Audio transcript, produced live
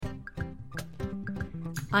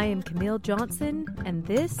I am Camille Johnson, and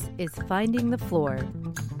this is Finding the Floor.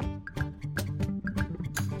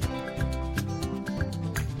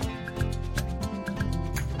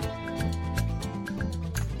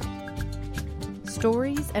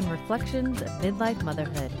 Stories and reflections of midlife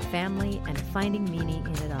motherhood, family, and finding meaning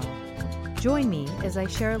in it all. Join me as I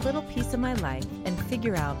share a little piece of my life and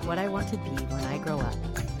figure out what I want to be when I grow up.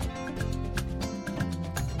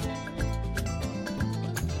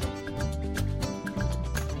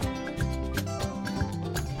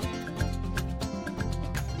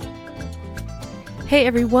 Hey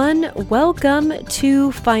everyone, welcome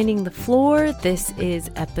to Finding the Floor. This is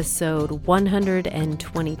episode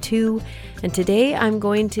 122, and today I'm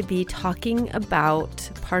going to be talking about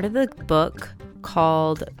part of the book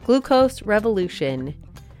called Glucose Revolution: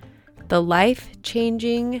 The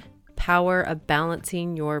Life-Changing Power of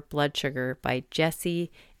Balancing Your Blood Sugar by Jessie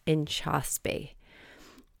Inchauspé.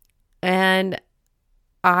 And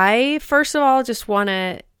I, first of all, just want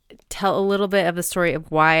to tell a little bit of the story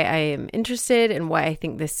of why I am interested and why I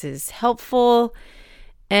think this is helpful,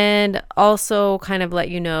 and also kind of let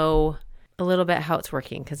you know a little bit how it's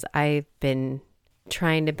working, because I've been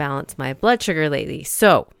trying to balance my blood sugar lately.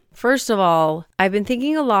 So first of all, I've been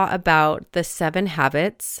thinking a lot about the 7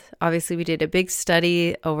 habits. Obviously, we did a big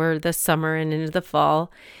study over the summer and into the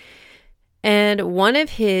fall, and one of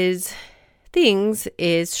his things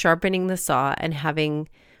is sharpening the saw and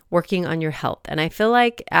working on your health. And I feel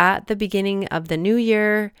like at the beginning of the new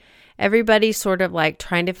year, everybody's sort of like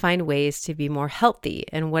trying to find ways to be more healthy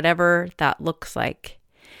and whatever that looks like.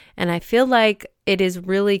 And I feel like it is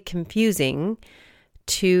really confusing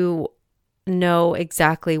to know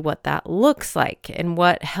exactly what that looks like and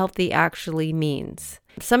what healthy actually means.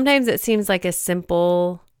 Sometimes it seems like a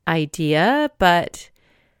simple idea, but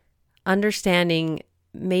understanding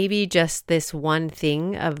maybe just this one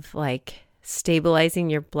thing of like stabilizing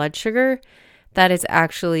your blood sugar, that is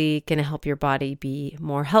actually going to help your body be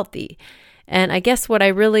more healthy. And I guess what I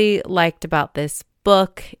really liked about this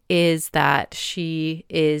book is that she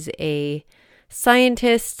is a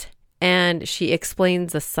scientist and she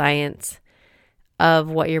explains the science of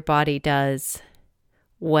what your body does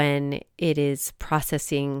when it is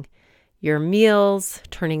processing your meals,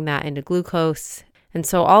 turning that into glucose. And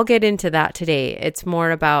so I'll get into that today. It's more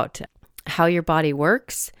about how your body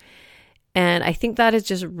works. And I think that is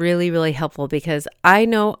just really, really helpful, because I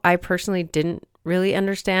know I personally didn't really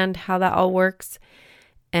understand how that all works.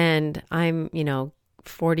 And I'm,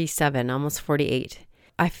 47, almost 48.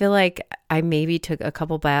 I feel like I maybe took a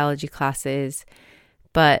couple biology classes,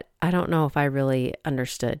 but I don't know if I really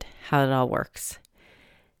understood how it all works.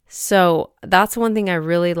 So that's one thing I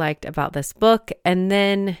really liked about this book. And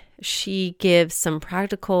then she gives some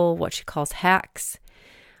practical, what she calls hacks,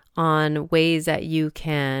 on ways that you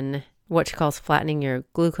can, what she calls flattening your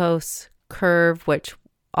glucose curve, which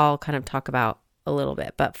I'll kind of talk about a little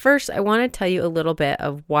bit. But first, I want to tell you a little bit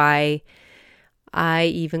of why I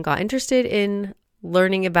even got interested in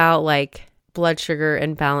learning about like blood sugar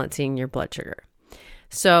and balancing your blood sugar.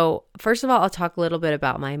 So first of all, I'll talk a little bit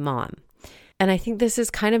about my mom. And I think this is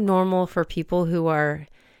kind of normal for people who are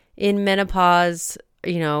in menopause.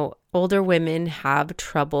 Older women have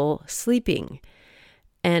trouble sleeping.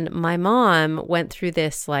 And my mom went through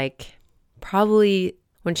this probably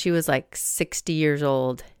when she was 60 years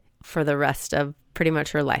old for the rest of pretty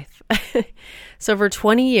much her life. So for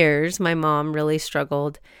 20 years, my mom really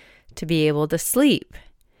struggled to be able to sleep.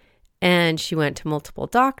 And she went to multiple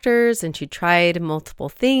doctors and she tried multiple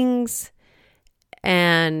things.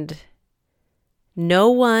 And no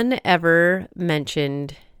one ever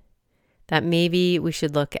mentioned that maybe we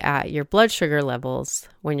should look at your blood sugar levels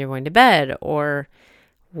when you're going to bed, or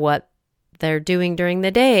what they're doing during the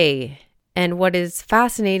day. And what is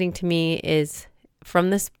fascinating to me is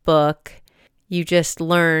from this book, you just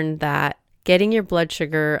learn that getting your blood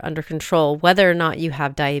sugar under control, whether or not you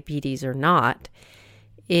have diabetes or not,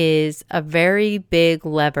 is a very big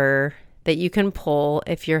lever that you can pull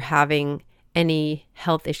if you're having any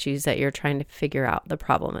health issues that you're trying to figure out the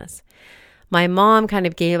problem is. My mom kind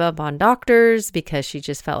of gave up on doctors because she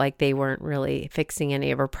just felt like they weren't really fixing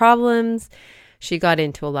any of her problems. She got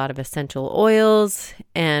into a lot of essential oils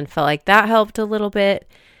and felt like that helped a little bit.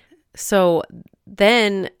 So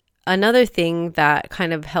then another thing that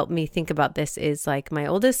kind of helped me think about this is my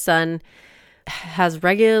oldest son has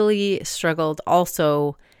regularly struggled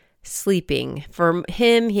also sleeping. For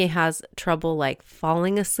him, he has trouble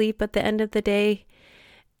falling asleep at the end of the day.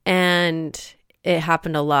 And it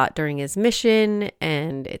happened a lot during his mission,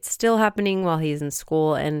 and it's still happening while he's in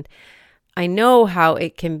school. And I know how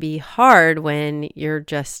it can be hard when you're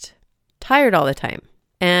just tired all the time.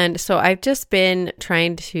 And so I've just been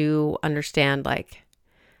trying to understand, like,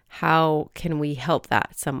 how can we help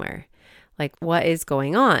that somewhere? Like, what is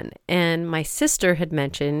going on? And my sister had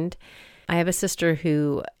mentioned, I have a sister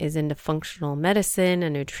who is into functional medicine, a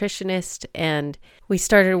nutritionist, and we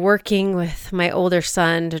started working with my older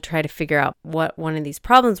son to try to figure out what one of these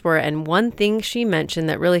problems were. And one thing she mentioned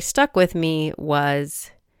that really stuck with me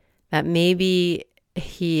was that maybe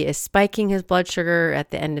he is spiking his blood sugar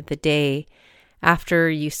at the end of the day. After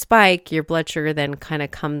you spike, your blood sugar then kind of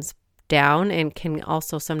comes down and can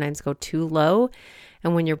also sometimes go too low.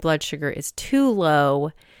 And when your blood sugar is too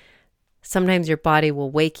low, sometimes your body will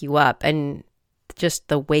wake you up, and just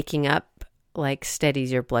the waking up like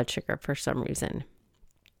steadies your blood sugar for some reason.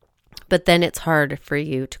 But then it's hard for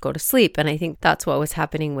you to go to sleep. And I think that's what was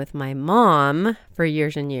happening with my mom for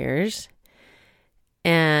years and years.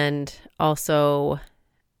 And also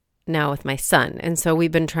now with my son. And so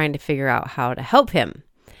we've been trying to figure out how to help him.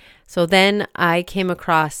 So then I came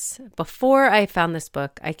across, before I found this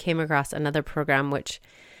book, I came across another program which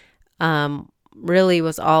really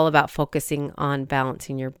was all about focusing on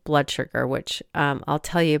balancing your blood sugar, which I'll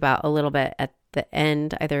tell you about a little bit at the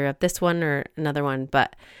end, either of this one or another one.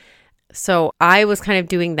 But so I was kind of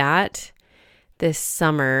doing that this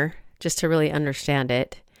summer just to really understand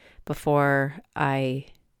it before I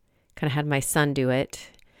kind of had my son do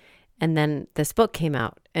it. And then this book came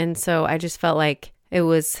out. And so I just felt like it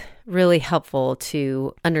was really helpful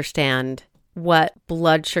to understand what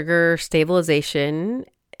blood sugar stabilization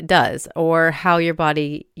does, or how your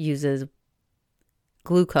body uses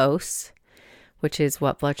glucose, which is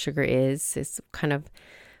what blood sugar is kind of,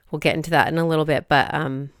 we'll get into that in a little bit. But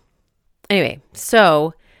anyway,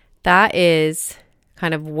 so that is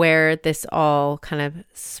kind of where this all kind of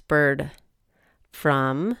spurred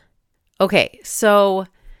from. Okay, so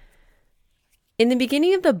in the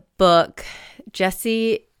beginning of the book,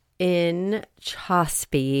 Jessie in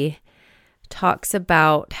Chosby talks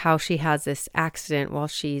about how she has this accident while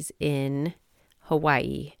she's in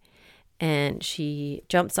Hawaii, and she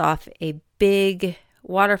jumps off a big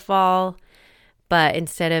waterfall, but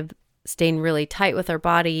instead of staying really tight with her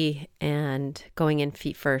body and going in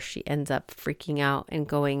feet first, she ends up freaking out and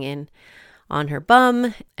going in on her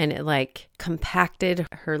bum, and it like compacted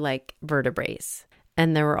her like vertebrae.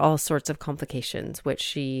 And there were all sorts of complications, which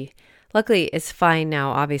she luckily is fine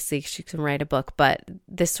now. Obviously, she can write a book, but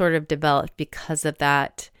this sort of developed because of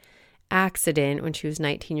that accident when she was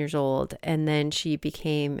 19 years old. And then she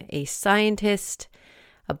became a scientist,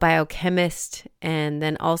 a biochemist, and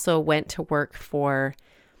then also went to work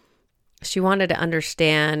she wanted to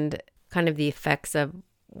understand kind of the effects of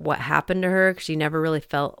what happened to her, because she never really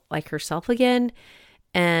felt like herself again,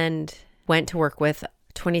 and went to work with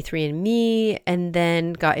 23andMe, and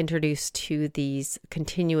then got introduced to these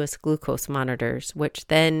continuous glucose monitors, which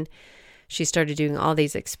then she started doing all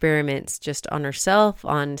these experiments just on herself,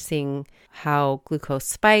 on seeing how glucose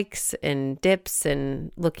spikes and dips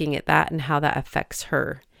and looking at that and how that affects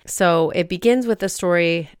her. So it begins with a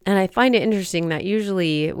story, and I find it interesting that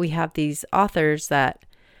usually we have these authors that,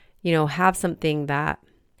 you know, have something that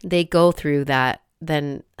they go through that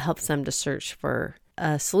then helps them to search for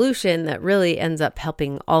a solution that really ends up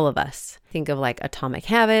helping all of us. Think of like Atomic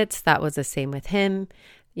Habits. That was the same with him.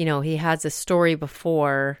 You know, he has a story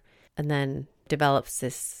before and then develops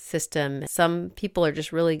this system. Some people are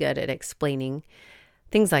just really good at explaining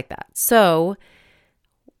things like that. So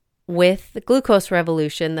with the glucose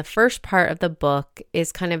revolution, the first part of the book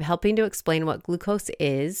is kind of helping to explain what glucose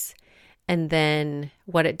is and then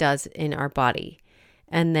what it does in our body.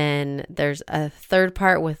 And then there's a third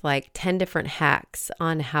part with like 10 different hacks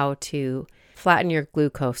on how to flatten your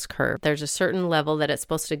glucose curve. There's a certain level that it's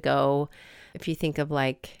supposed to go. If you think of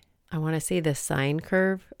like, I want to say the sine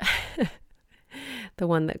curve, the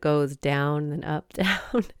one that goes down and up,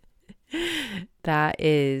 down, that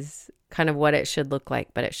is kind of what it should look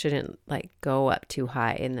like, but it shouldn't like go up too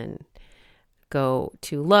high and then go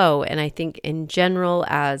too low. And I think in general,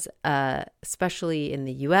 as especially in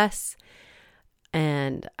the US,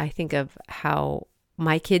 and I think of how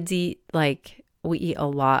my kids eat, like we eat a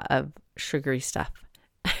lot of sugary stuff.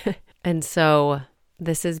 And so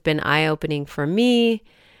this has been eye-opening for me,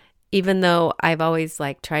 even though I've always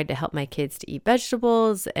like tried to help my kids to eat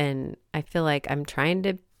vegetables, and I feel like I'm trying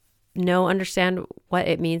to understand what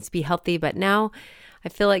it means to be healthy. But now I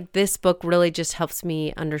feel like this book really just helps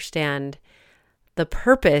me understand the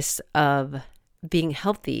purpose of being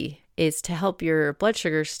healthy is to help your blood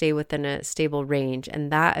sugar stay within a stable range.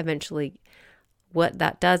 And that eventually, what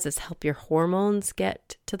that does is help your hormones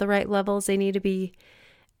get to the right levels they need to be.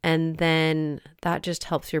 And then that just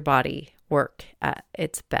helps your body work at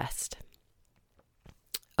its best.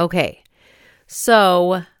 Okay,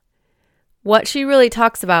 so what she really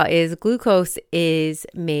talks about is glucose is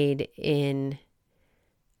made in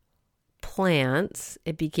plants.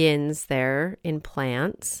 It begins there in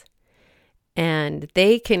plants. And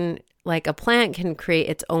they can, like a plant can create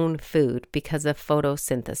its own food because of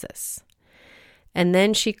photosynthesis. And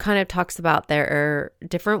then she kind of talks about there are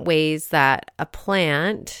different ways that a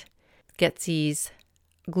plant gets these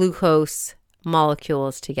glucose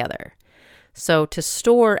molecules together. So to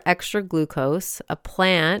store extra glucose, a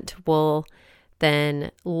plant will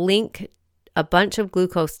then link a bunch of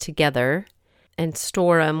glucose together and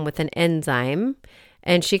store them with an enzyme.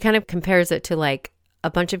 And she kind of compares it to like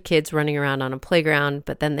a bunch of kids running around on a playground,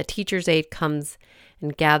 but then the teacher's aide comes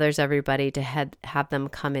and gathers everybody to have them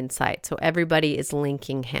come inside. So everybody is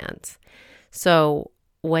linking hands. So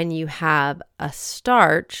when you have a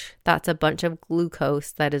starch, that's a bunch of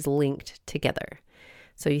glucose that is linked together.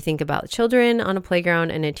 So you think about children on a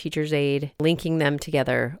playground and a teacher's aide linking them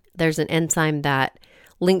together. There's an enzyme that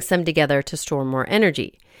links them together to store more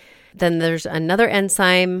energy. Then there's another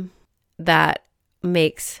enzyme that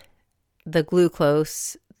makes the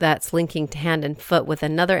glucose that's linking to hand and foot with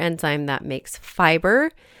another enzyme that makes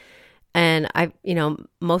fiber. And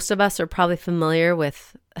most of us are probably familiar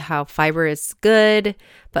with how fiber is good,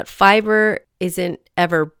 but fiber isn't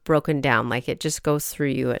ever broken down. Like it just goes through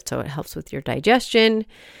you. So it helps with your digestion.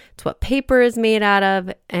 It's what paper is made out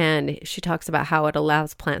of. And she talks about how it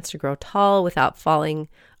allows plants to grow tall without falling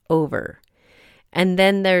over. And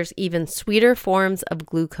then there's even sweeter forms of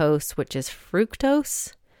glucose, which is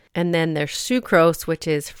fructose. And then there's sucrose, which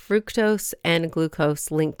is fructose and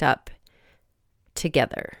glucose linked up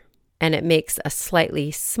together. And it makes a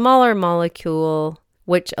slightly smaller molecule,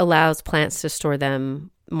 which allows plants to store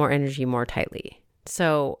them more energy more tightly.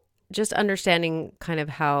 So just understanding kind of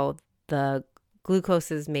how the glucose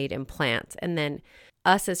is made in plants. And then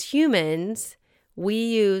us as humans, we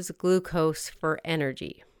use glucose for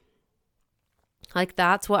energy. Like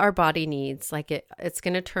that's what our body needs. Like it's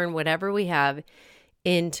going to turn whatever we have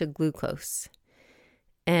into glucose.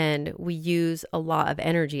 And we use a lot of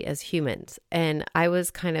energy as humans. And I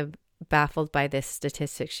was kind of baffled by this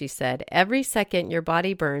statistic. She said, every second your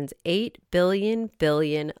body burns 8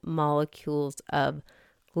 billion molecules of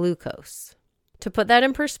glucose. To put that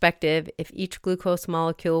in perspective, if each glucose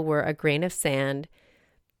molecule were a grain of sand,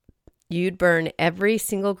 you'd burn every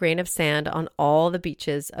single grain of sand on all the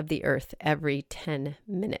beaches of the earth every 10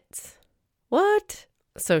 minutes. What?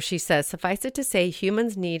 So she says, suffice it to say,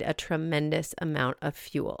 humans need a tremendous amount of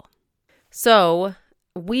fuel. So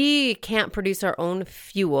we can't produce our own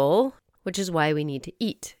fuel, which is why we need to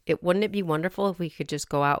eat. Wouldn't it be wonderful if we could just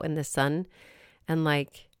go out in the sun and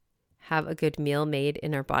like have a good meal made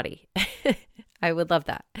in our body? I would love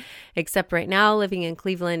that. Except right now, living in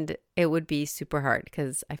Cleveland, it would be super hard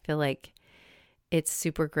because I feel like it's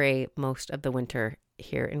super gray most of the winter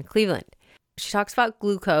here in Cleveland. She talks about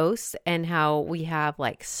glucose and how we have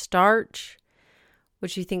like starch,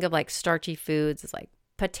 which you think of like starchy foods as like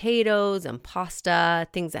potatoes and pasta,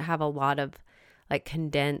 things that have a lot of like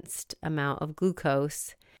condensed amount of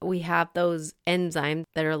glucose. We have those enzymes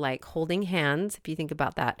that are like holding hands, if you think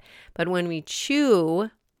about that. But when we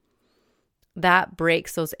chew, that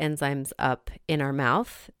breaks those enzymes up in our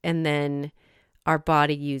mouth, and then our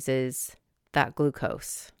body uses that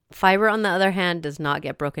glucose. Fiber, on the other hand, does not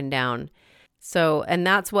get broken down. So, and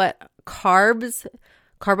that's what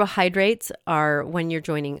carbohydrates are when you're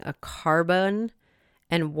joining a carbon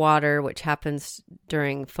and water, which happens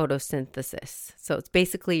during photosynthesis. So it's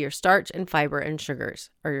basically your starch and fiber and sugars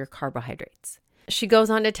are your carbohydrates. She goes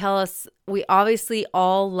on to tell us we obviously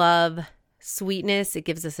all love sweetness. It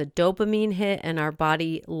gives us a dopamine hit and our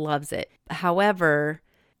body loves it. However,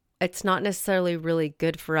 it's not necessarily really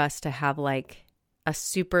good for us to have like a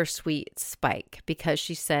super sweet spike, because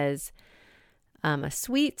she says a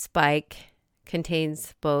sweet spike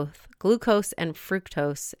contains both glucose and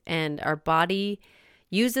fructose, and our body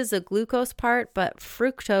uses the glucose part, but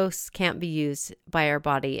fructose can't be used by our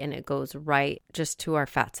body and it goes right just to our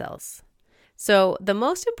fat cells. So the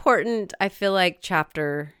most important, I feel like,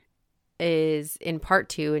 chapter is in part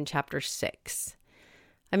 2 in chapter 6.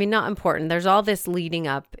 I mean, not important. There's all this leading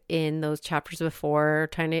up in those chapters before,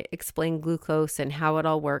 trying to explain glucose and how it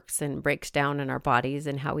all works and breaks down in our bodies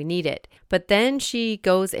and how we need it. But then she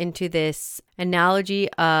goes into this analogy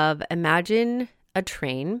of, imagine a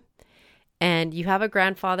train and you have a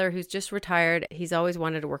grandfather who's just retired. He's always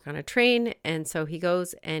wanted to work on a train. And so he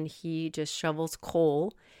goes and he just shovels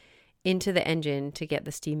coal into the engine to get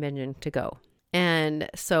the steam engine to go. And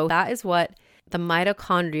so that is what the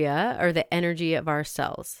mitochondria, or the energy of our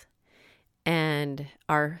cells, and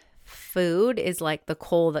our food is like the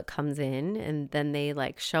coal that comes in, and then they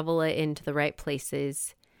like shovel it into the right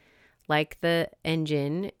places, like the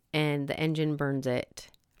engine, and the engine burns it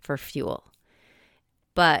for fuel.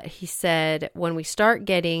 But he said when we start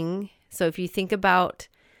getting, so if you think about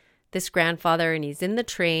this grandfather and he's in the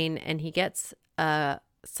train and he gets a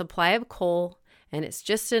supply of coal and it's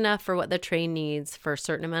just enough for what the train needs for a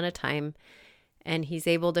certain amount of time, and he's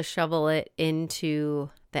able to shovel it into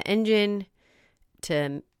the engine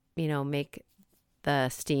to, make the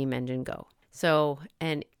steam engine go. So,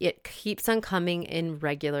 and it keeps on coming in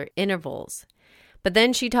regular intervals. But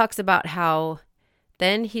then she talks about how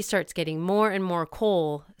then he starts getting more and more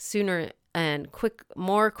coal sooner and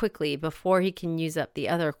more quickly before he can use up the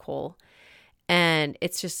other coal. And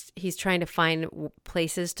it's just, he's trying to find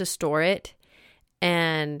places to store it.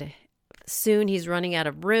 And soon he's running out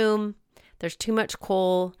of room. There's too much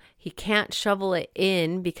coal. He can't shovel it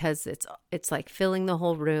in because it's like filling the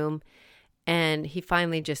whole room. And he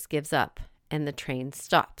finally just gives up and the train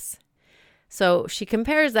stops. So she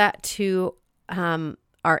compares that to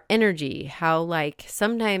our energy, how like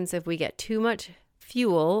sometimes if we get too much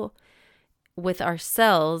fuel with our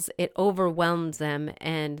cells, it overwhelms them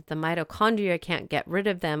and the mitochondria can't get rid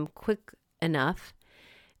of them quick enough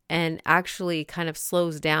and actually kind of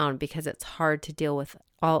slows down because it's hard to deal with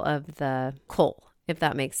all of the coal, if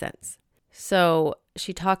that makes sense. So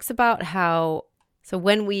she talks about how, so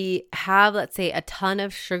when we have, let's say, a ton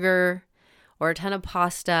of sugar or a ton of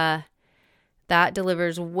pasta, that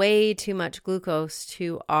delivers way too much glucose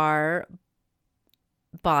to our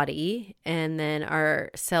body, and then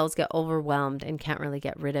our cells get overwhelmed and can't really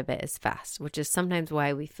get rid of it as fast, which is sometimes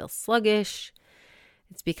why we feel sluggish.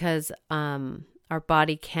 It's because our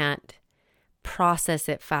body can't process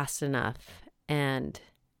it fast enough, and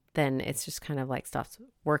then it's just kind of like stops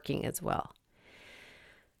working as well.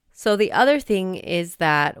 So the other thing is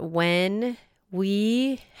that when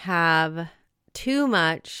we have too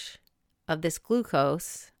much of this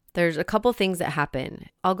glucose, there's a couple things that happen.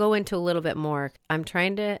 I'll go into a little bit more. I'm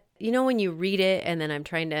trying to, when you read it and then I'm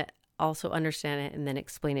trying to also understand it and then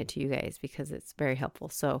explain it to you guys because it's very helpful.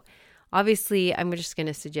 So obviously I'm just going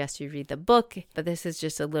to suggest you read the book, but this is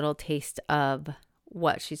just a little taste of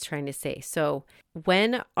what she's trying to say. So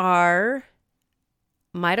when our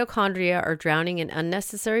mitochondria are drowning in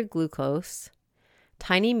unnecessary glucose,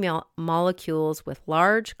 tiny molecules with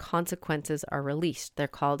large consequences are released. They're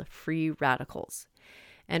called free radicals.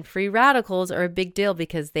 And free radicals are a big deal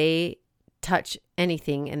because they touch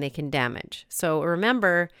anything and they can damage. So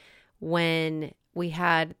remember when we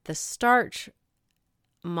had the starch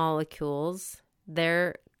molecules,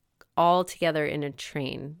 they're all together in a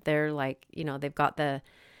train. They're like, they've got the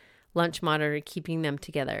lunch monitor keeping them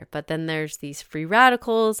together. But then there's these free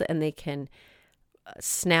radicals and they can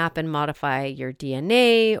snap and modify your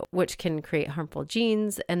DNA, which can create harmful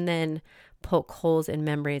genes and then poke holes in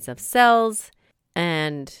membranes of cells,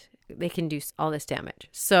 and they can do all this damage.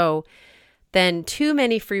 So then too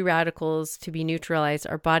many free radicals to be neutralized,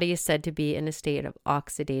 our body is said to be in a state of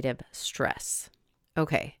oxidative stress.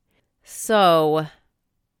 Okay, so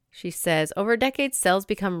she says, over decades, cells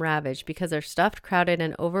become ravaged because they're stuffed, crowded,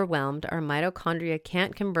 and overwhelmed. Our mitochondria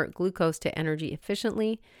can't convert glucose to energy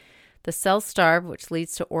efficiently. The cells starve, which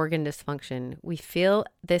leads to organ dysfunction. We feel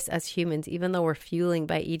this as humans, even though we're fueling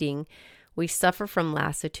by eating. We suffer from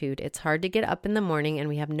lassitude. It's hard to get up in the morning and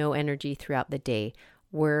we have no energy throughout the day.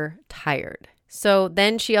 We're tired. So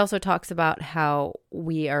then she also talks about how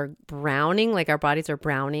we are browning, like our bodies are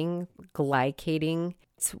browning, glycating.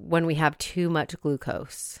 It's when we have too much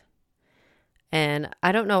glucose. And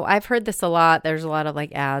I don't know, I've heard this a lot. There's a lot of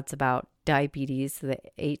like ads about diabetes, the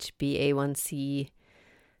HbA1c,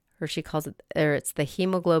 or she calls it, or it's the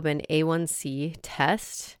hemoglobin A1c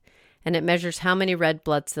test. And it measures how many red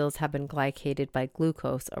blood cells have been glycated by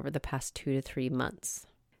glucose over the past 2 to 3 months.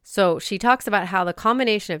 So she talks about how the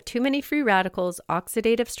combination of too many free radicals,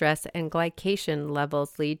 oxidative stress, and glycation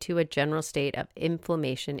levels lead to a general state of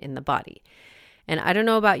inflammation in the body. And I don't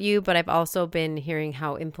know about you, but I've also been hearing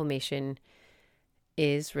how inflammation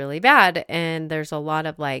is really bad. And there's a lot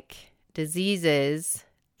of like diseases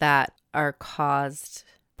that are caused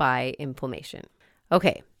by inflammation.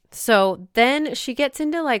 Okay. So then she gets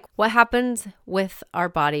into like what happens with our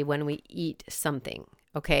body when we eat something,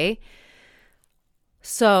 okay?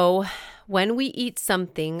 So when we eat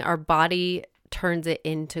something, our body turns it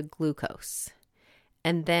into glucose.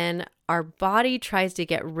 And then our body tries to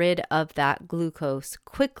get rid of that glucose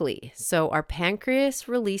quickly. So our pancreas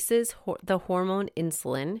releases the hormone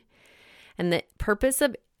insulin. And the purpose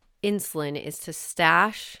of insulin is to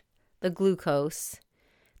stash the glucose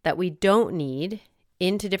that we don't need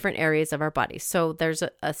into different areas of our body. So there's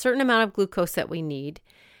a certain amount of glucose that we need.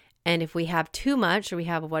 And if we have too much, or we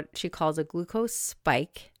have what she calls a glucose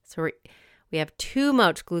spike, so we have too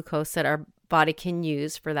much glucose that our body can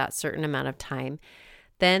use for that certain amount of time,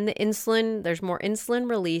 then there's more insulin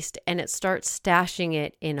released, and it starts stashing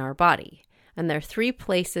it in our body. And there are 3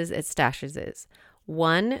 places it stashes it.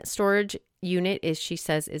 One storage unit she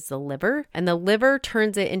says, is the liver. And the liver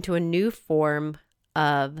turns it into a new form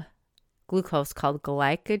of glucose called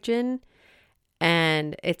glycogen.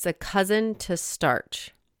 And it's a cousin to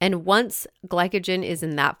starch. And once glycogen is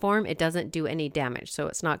in that form, it doesn't do any damage. So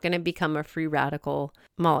it's not going to become a free radical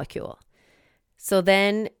molecule. So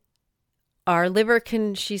then our liver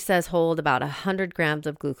can, she says, hold about 100 grams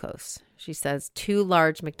of glucose. She says 2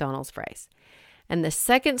 large McDonald's fries. And the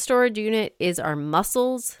second storage unit is our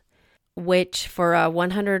muscles, which for a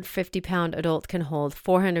 150-pound adult can hold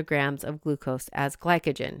 400 grams of glucose as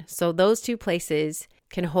glycogen. So those 2 places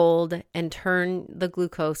can hold and turn the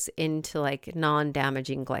glucose into like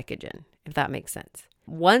non-damaging glycogen, if that makes sense.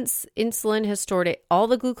 Once insulin has stored all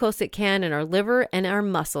the glucose it can in our liver and our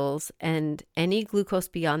muscles, and any glucose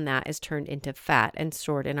beyond that is turned into fat and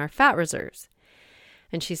stored in our fat reserves.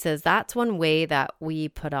 And she says that's one way that we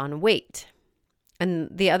put on weight. And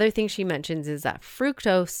the other thing she mentions is that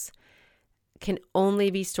fructose can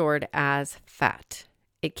only be stored as fat.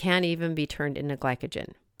 It can't even be turned into glycogen.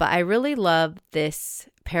 But I really love this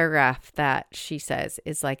paragraph that she says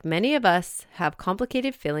is like, many of us have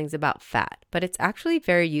complicated feelings about fat, but it's actually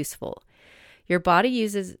very useful. Your body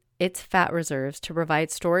uses its fat reserves to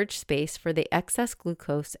provide storage space for the excess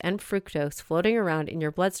glucose and fructose floating around in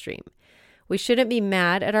your bloodstream. We shouldn't be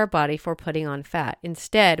mad at our body for putting on fat.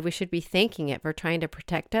 Instead, we should be thanking it for trying to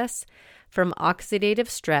protect us from oxidative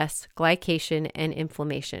stress, glycation, and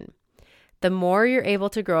inflammation. The more you're able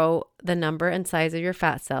to grow the number and size of your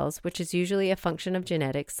fat cells, which is usually a function of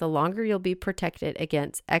genetics, the longer you'll be protected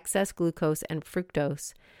against excess glucose and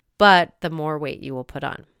fructose, but the more weight you will put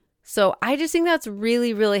on. So I just think that's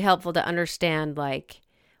really, really helpful to understand like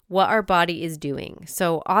what our body is doing.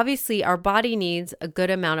 So obviously our body needs a good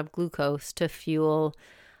amount of glucose to fuel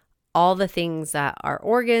all the things that our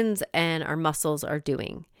organs and our muscles are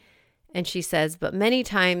doing. And she says, but many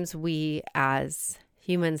times we as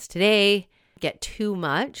humans today get too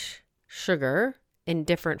much sugar in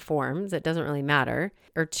different forms. It doesn't really matter.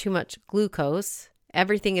 Or too much glucose.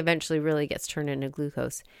 Everything eventually really gets turned into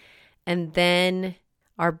glucose. And then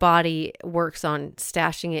our body works on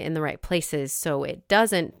stashing it in the right places so it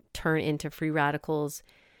doesn't turn into free radicals,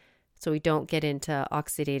 so we don't get into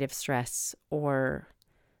oxidative stress or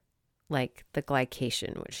like the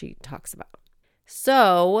glycation, which she talks about.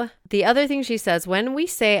 So the other thing she says, when we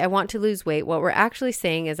say I want to lose weight, what we're actually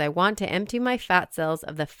saying is I want to empty my fat cells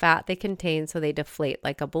of the fat they contain so they deflate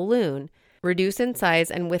like a balloon, reduce in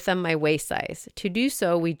size, and with them my waist size. To do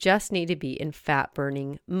so, we just need to be in fat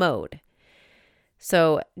burning mode.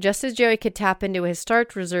 So just as Jerry could tap into his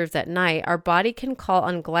starch reserves at night, our body can call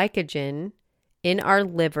on glycogen in our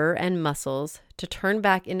liver and muscles to turn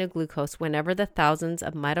back into glucose whenever the thousands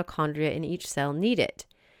of mitochondria in each cell need it.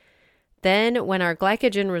 Then when our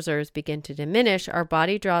glycogen reserves begin to diminish, our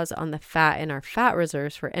body draws on the fat in our fat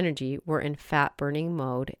reserves for energy. We're in fat burning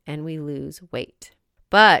mode and we lose weight.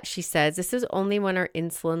 But she says this is only when our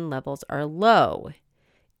insulin levels are low.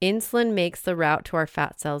 Insulin makes the route to our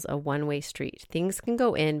fat cells a one-way street. Things can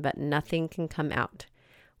go in, but nothing can come out.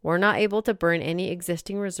 We're not able to burn any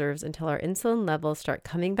existing reserves until our insulin levels start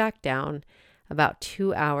coming back down about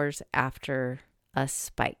 2 hours after a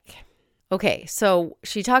spike. Okay, so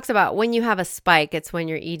she talks about when you have a spike, it's when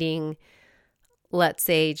you're eating, let's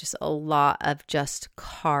say, just a lot of just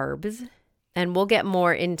carbs. And we'll get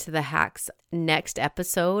more into the hacks next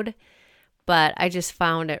episode. But I just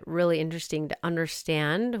found it really interesting to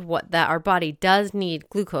understand that our body does need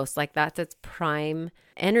glucose, like that's its prime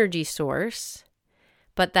energy source,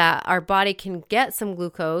 but that our body can get some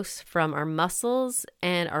glucose from our muscles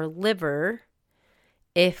and our liver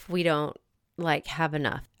if we don't like have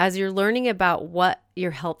enough. As you're learning about what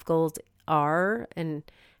your health goals are and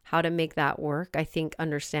how to make that work, I think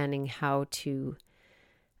understanding how to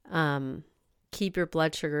keep your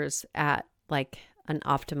blood sugars at like an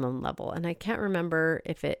optimum level. And I can't remember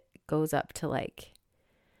if it goes up to like,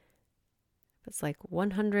 it's like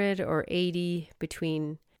 100 or 80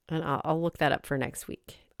 between, and I'll look that up for next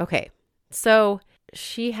week. Okay. So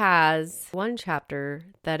she has one chapter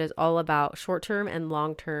that is all about short-term and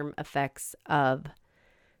long-term effects of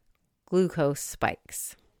glucose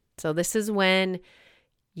spikes. So this is when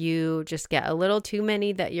you just get a little too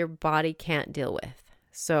many that your body can't deal with.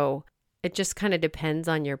 So it just kind of depends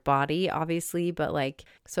on your body, obviously. But like,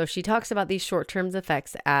 so she talks about these short-term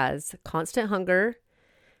effects as constant hunger,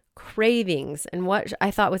 cravings. And what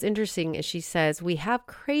I thought was interesting is she says we have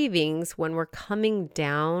cravings when we're coming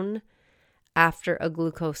down after a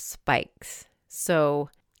glucose spikes. So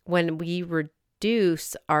when we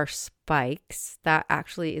reduce our spikes, that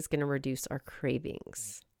actually is going to reduce our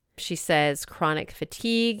cravings. She says chronic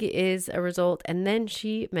fatigue is a result. And then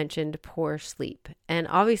she mentioned poor sleep. And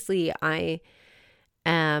obviously I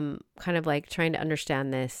am kind of like trying to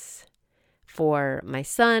understand this for my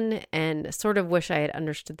son and sort of wish I had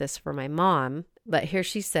understood this for my mom. But here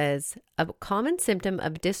she says, a common symptom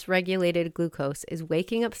of dysregulated glucose is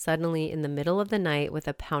waking up suddenly in the middle of the night with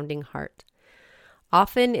a pounding heart.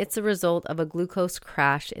 Often it's a result of a glucose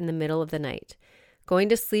crash in the middle of the night. Going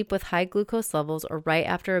to sleep with high glucose levels or right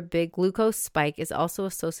after a big glucose spike is also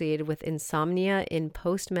associated with insomnia in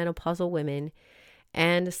postmenopausal women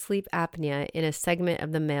and sleep apnea in a segment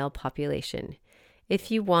of the male population. If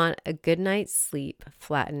you want a good night's sleep,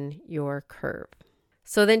 flatten your curve.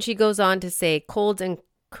 So then she goes on to say colds and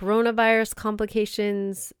coronavirus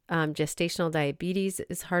complications, gestational diabetes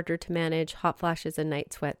is harder to manage, hot flashes and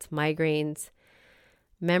night sweats, migraines,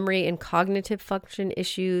 memory and cognitive function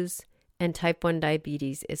issues, and type 1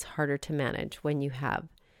 diabetes is harder to manage when you have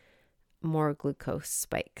more glucose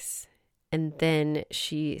spikes. And then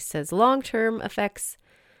she says long-term effects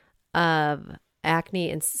of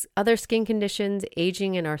acne and other skin conditions,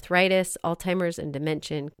 aging and arthritis, Alzheimer's and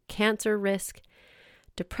dementia, cancer risk,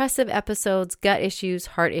 depressive episodes, gut issues,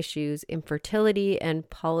 heart issues, infertility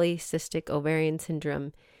and polycystic ovarian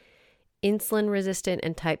syndrome, insulin-resistant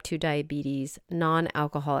and type 2 diabetes,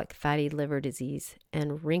 non-alcoholic fatty liver disease,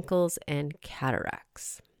 and wrinkles and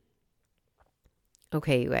cataracts.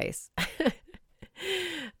 Okay, you guys.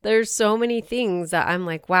 There's so many things that I'm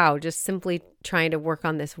like, wow, just simply trying to work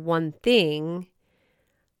on this one thing,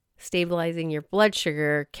 stabilizing your blood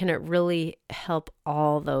sugar, can it really help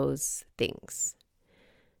all those things?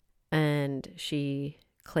 And she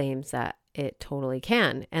claims that it totally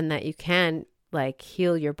can, and that you can like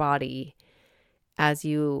heal your body as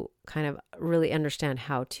you kind of really understand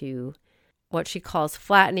how to, what she calls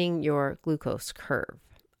flattening your glucose curve.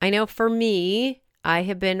 I know for me, I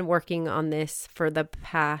have been working on this for the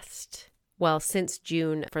past, since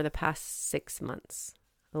June, for the past 6 months,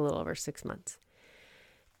 a little over 6 months.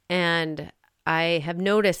 And I have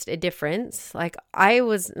noticed a difference. Like I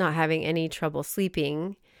was not having any trouble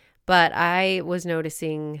sleeping, but I was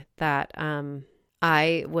noticing that,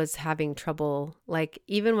 I was having trouble, like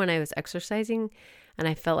even when I was exercising and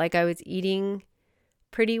I felt like I was eating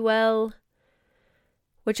pretty well,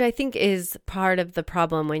 which I think is part of the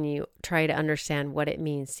problem when you try to understand what it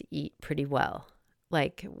means to eat pretty well.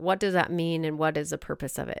 Like, what does that mean and what is the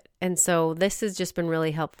purpose of it? And so this has just been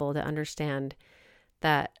really helpful to understand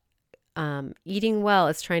that eating well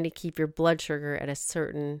is trying to keep your blood sugar at a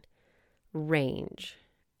certain range.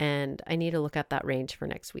 And I need to look at that range for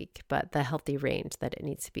next week, but the healthy range that it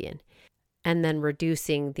needs to be in. And then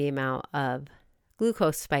reducing the amount of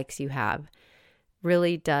glucose spikes you have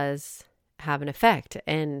really does have an effect.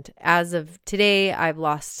 And as of today, I've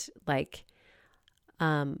lost like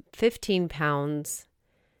 15 pounds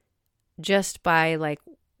just by like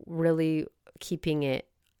really keeping it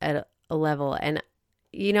at a level. And,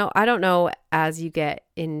 you know, I don't know, as you get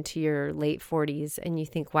into your late 40s and you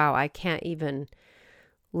think, wow, I can't even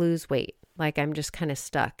lose weight. Like I'm just kind of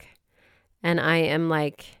stuck. And I am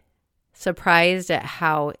like surprised at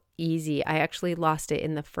how easy. I actually lost it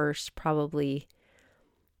in the first probably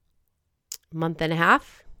month and a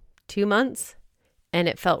half, 2 months, and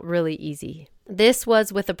it felt really easy. This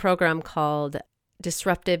was with a program called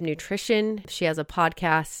Disruptive Nutrition. She has a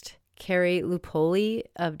podcast, Carrie Lupoli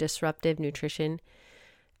of Disruptive Nutrition,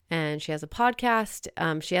 and she has a podcast.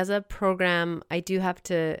 She has a program. I do have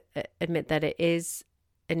to admit that it is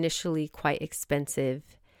initially quite expensive,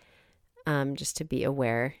 just to be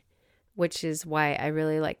aware, which is why I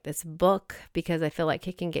really like this book, because I feel like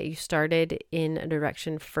it can get you started in a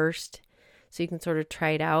direction first, so you can sort of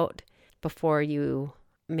try it out before you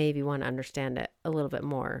maybe want to understand it a little bit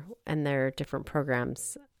more. And there are different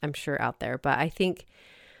programs, I'm sure, out there. But I think,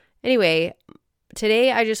 anyway,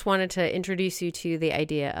 today I just wanted to introduce you to the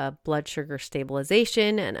idea of blood sugar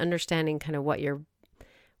stabilization and understanding kind of what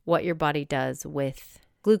your body does with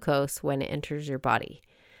glucose when it enters your body.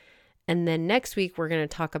 And then next week, we're going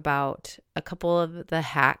to talk about a couple of the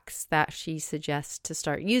hacks that she suggests to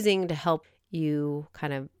start using to help you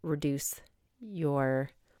kind of reduce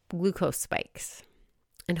your glucose spikes.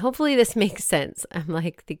 And hopefully this makes sense. I'm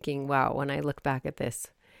like thinking, wow, when I look back at this,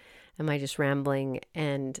 am I just rambling?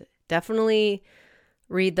 And definitely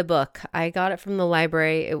read the book. I got it from the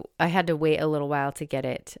library. I had to wait a little while to get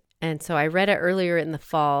it. And so I read it earlier in the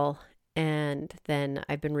fall, and then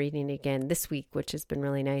I've been reading it again this week, which has been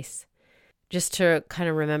really nice. Just to kind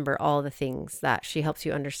of remember all the things that she helps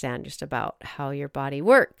you understand just about how your body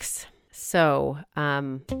works. So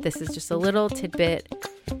this is just a little tidbit,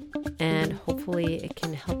 and hopefully it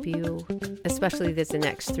can help you, especially the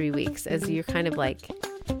next 3 weeks, as you're kind of like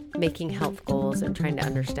making health goals and trying to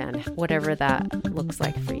understand whatever that looks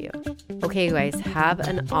like for you. Okay, you guys, have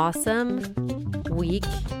an awesome week,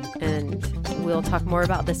 and we'll talk more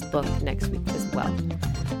about this book next week as well.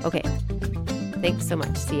 Okay, thanks so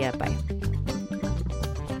much. See ya. Bye.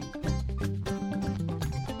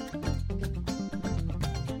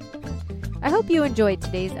 I hope you enjoyed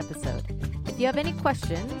today's episode. If you have any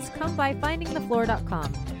questions, come by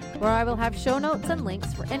findingthefloor.com, where I will have show notes and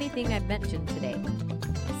links for anything I've mentioned today.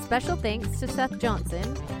 Special thanks to Seth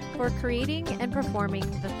Johnson for creating and performing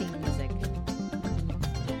the theme music.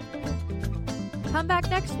 Come back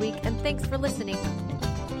next week, and thanks for listening.